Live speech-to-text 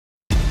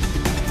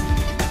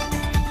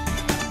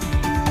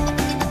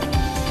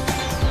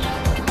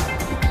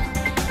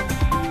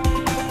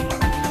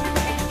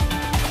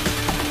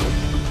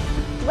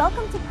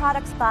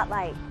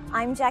Spotlight.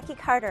 I'm Jackie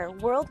Carter,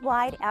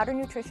 Worldwide Outer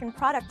Nutrition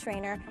Product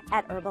Trainer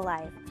at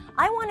Herbalife.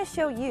 I want to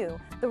show you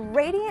the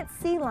Radiant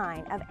C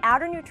line of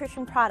outer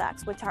nutrition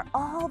products, which are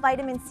all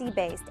vitamin C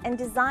based and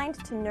designed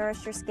to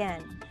nourish your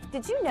skin.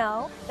 Did you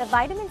know that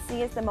vitamin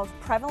C is the most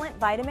prevalent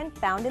vitamin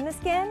found in the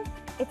skin?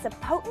 It's a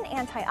potent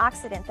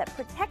antioxidant that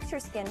protects your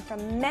skin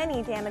from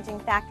many damaging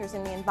factors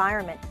in the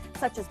environment,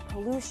 such as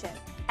pollution,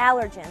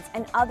 allergens,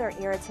 and other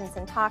irritants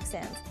and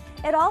toxins.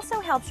 It also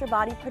helps your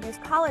body produce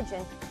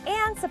collagen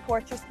and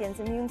supports your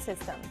skin's immune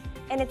system.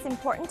 And it's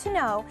important to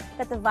know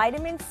that the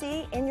vitamin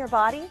C in your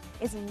body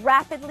is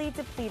rapidly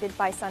depleted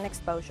by sun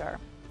exposure.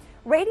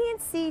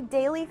 Radiant C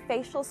Daily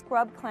Facial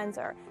Scrub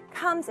Cleanser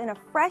comes in a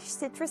fresh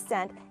citrus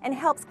scent and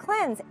helps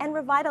cleanse and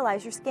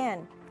revitalize your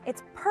skin.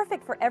 It's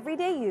perfect for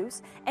everyday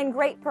use and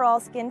great for all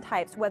skin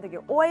types, whether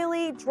you're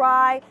oily,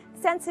 dry,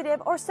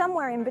 sensitive, or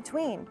somewhere in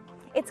between.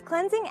 Its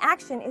cleansing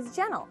action is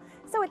gentle,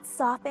 so it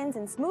softens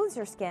and smooths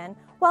your skin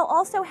while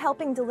also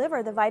helping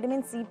deliver the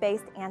vitamin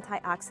C-based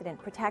antioxidant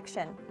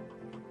protection.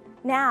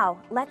 Now,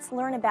 let's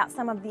learn about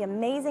some of the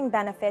amazing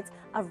benefits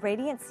of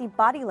Radiant C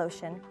Body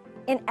Lotion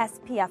in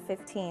SPF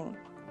 15.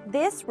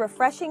 This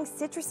refreshing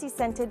citrusy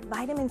scented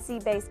vitamin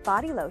C-based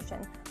body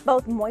lotion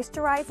both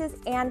moisturizes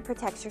and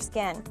protects your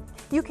skin.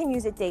 You can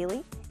use it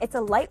daily. It's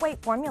a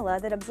lightweight formula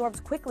that absorbs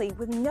quickly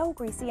with no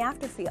greasy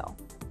afterfeel.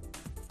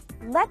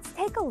 Let's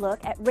take a look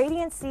at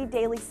Radiant C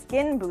Daily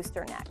Skin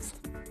Booster next.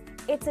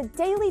 It's a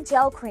daily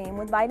gel cream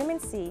with vitamin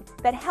C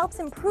that helps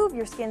improve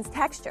your skin's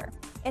texture.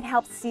 It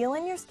helps seal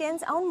in your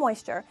skin's own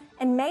moisture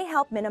and may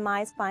help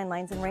minimize fine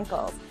lines and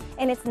wrinkles.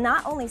 And it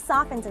not only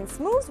softens and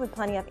smooths with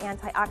plenty of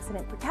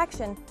antioxidant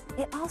protection,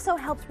 it also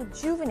helps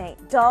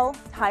rejuvenate dull,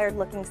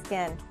 tired-looking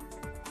skin.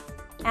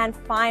 And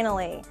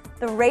finally,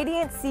 the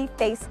Radiant C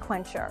Face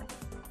Quencher,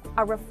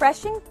 a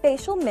refreshing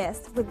facial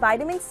mist with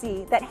vitamin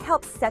C that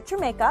helps set your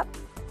makeup,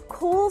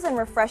 cools and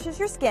refreshes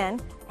your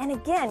skin, and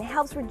again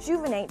helps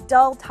rejuvenate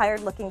dull,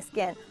 tired-looking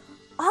skin.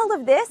 All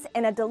of this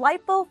in a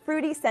delightful,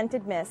 fruity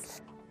scented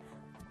mist.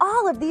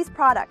 All of these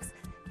products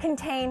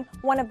contain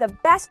one of the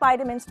best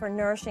vitamins for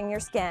nourishing your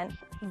skin,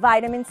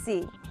 vitamin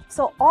C.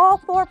 So all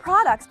 4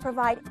 products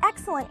provide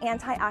excellent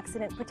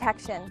antioxidant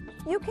protection.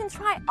 You can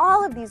try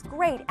all of these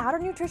great outer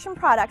nutrition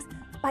products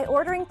by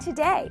ordering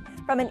today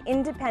from an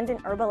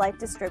independent Herbalife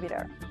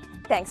distributor.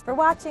 Thanks for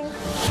watching.